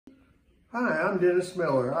Hi, I'm Dennis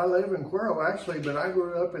Miller. I live in Cuero actually, but I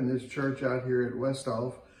grew up in this church out here at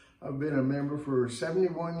Westhoff. I've been a member for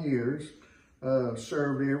 71 years,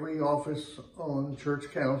 served every office on church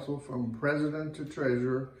council from president to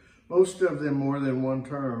treasurer, most of them more than one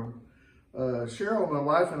term. Cheryl, my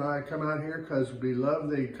wife, and I come out here because we love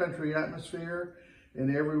the country atmosphere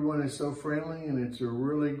and everyone is so friendly and it's a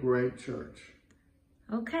really great church.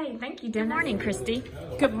 Okay, thank you, Dennis. Good morning, Christy.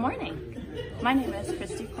 Good morning. My name is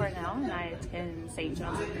Christy Cornell, and I attend St.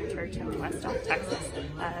 John's Lutheran Church in Westhoff, Texas.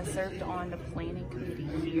 I served on the planning committee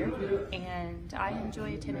here, and I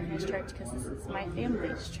enjoy attending this church because this is my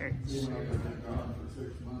family's church.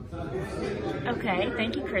 Okay,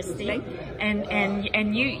 thank you, Christy.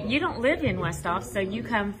 And you don't live in Westhoff, so you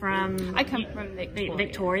come from... I come from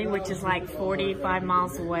Victoria, which is like 45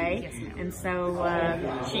 miles away. Yes, and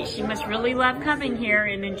so she must really love coming here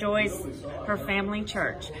and enjoys her family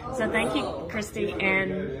church. So thank you, Christy,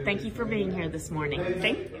 and thank you for being here this morning.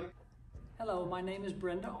 Thank you. Hello, my name is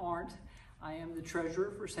Brenda Arndt. I am the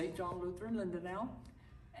treasurer for St. John Lutheran Lindenau,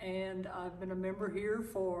 and I've been a member here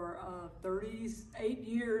for 38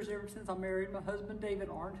 years, ever since I married my husband David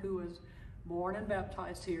Arndt, who was born and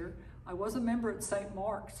baptized here. I was a member at St.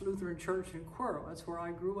 Mark's Lutheran Church in Cuero. That's where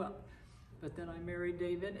I grew up. But then I married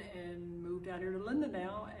David and moved out here to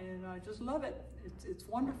Lindenau, and I just love it. It's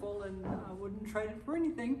wonderful, and I wouldn't trade it for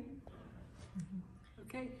anything.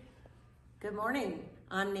 Okay. Good morning.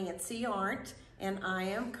 I'm Nancy Arndt, and I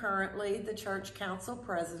am currently the church council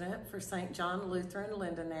president for St. John Lutheran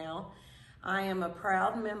Lindenau. I am a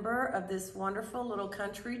proud member of this wonderful little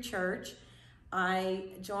country church.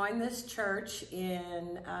 I joined this church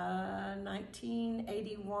in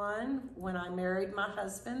 1981 when I married my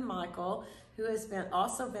husband, Michael, who has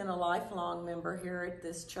also been a lifelong member here at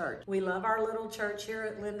this church. We love our little church here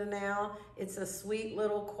at Lindenau. It's a sweet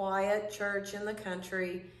little quiet church in the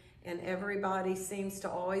country, and everybody seems to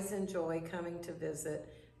always enjoy coming to visit.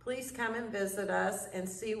 Please come and visit us and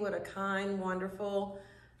see what a kind, wonderful,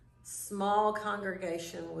 small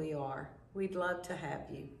congregation we are. We'd love to have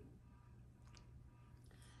you.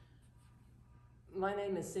 My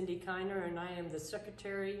name is Cindy Kiner, and I am the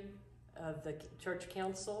secretary of the church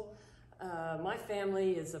council. My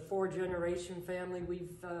family is a 4-generation family.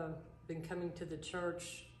 We've been coming to the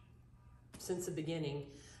church since the beginning.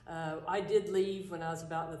 I did leave when I was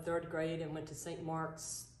about in the 3rd grade and went to St.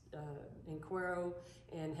 Mark's in Cuero,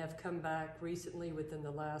 and have come back recently within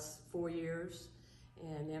the last 4 years,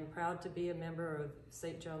 and am proud to be a member of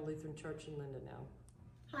St. John Lutheran Church in Lindenau.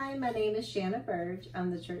 Hi, my name is Shanna Burge. I'm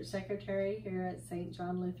the church secretary here at St.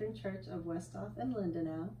 John Lutheran Church of Westhoff and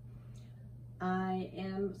Lindenau. I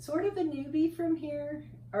am sort of a newbie from here,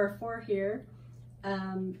 or for here,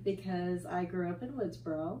 because I grew up in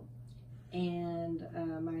Woodsboro, and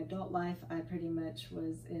my adult life I pretty much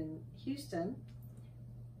was in Houston,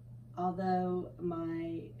 although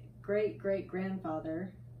my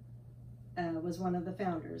great-great-grandfather was one of the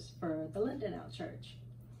founders for the Lindenau Church.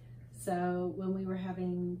 So when we were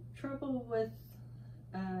having trouble with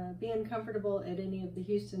being comfortable at any of the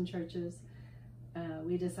Houston churches,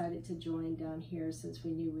 we decided to join down here since we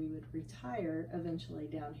knew we would retire eventually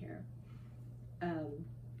down here.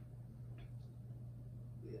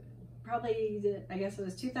 Probably, I guess it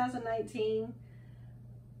was 2019,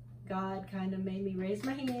 God kind of made me raise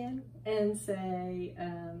my hand and say,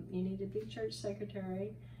 you need to be church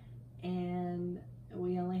secretary. And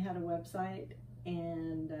we only had a website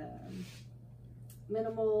and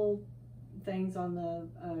minimal things on the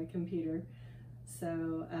computer.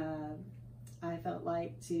 So I felt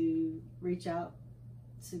like to reach out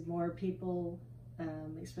to more people,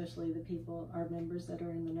 especially the people, our members that are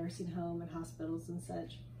in the nursing home and hospitals and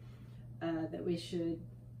such, that we should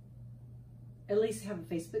at least have a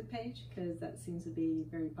Facebook page, because that seems to be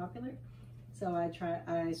very popular. So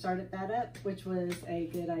I started that up, which was a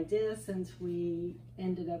good idea since we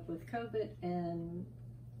ended up with COVID, and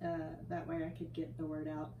that way I could get the word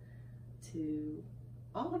out to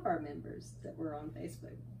all of our members that were on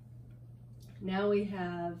Facebook. Now we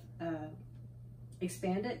have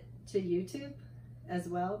expanded to YouTube as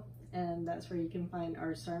well, and that's where you can find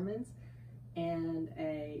our sermons and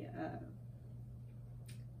a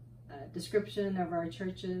description of our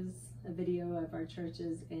churches, a video of our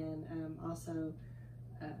churches, and also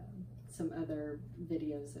some other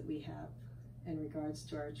videos that we have in regards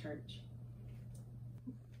to our church.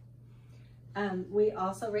 We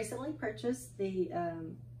also recently purchased the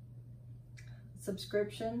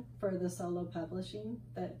subscription for the solo publishing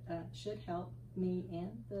that should help me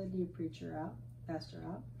and the new pastor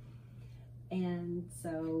out. And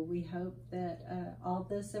so we hope that all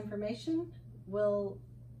this information will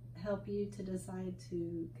help you to decide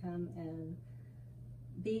to come and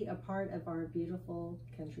be a part of our beautiful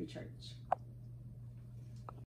country church.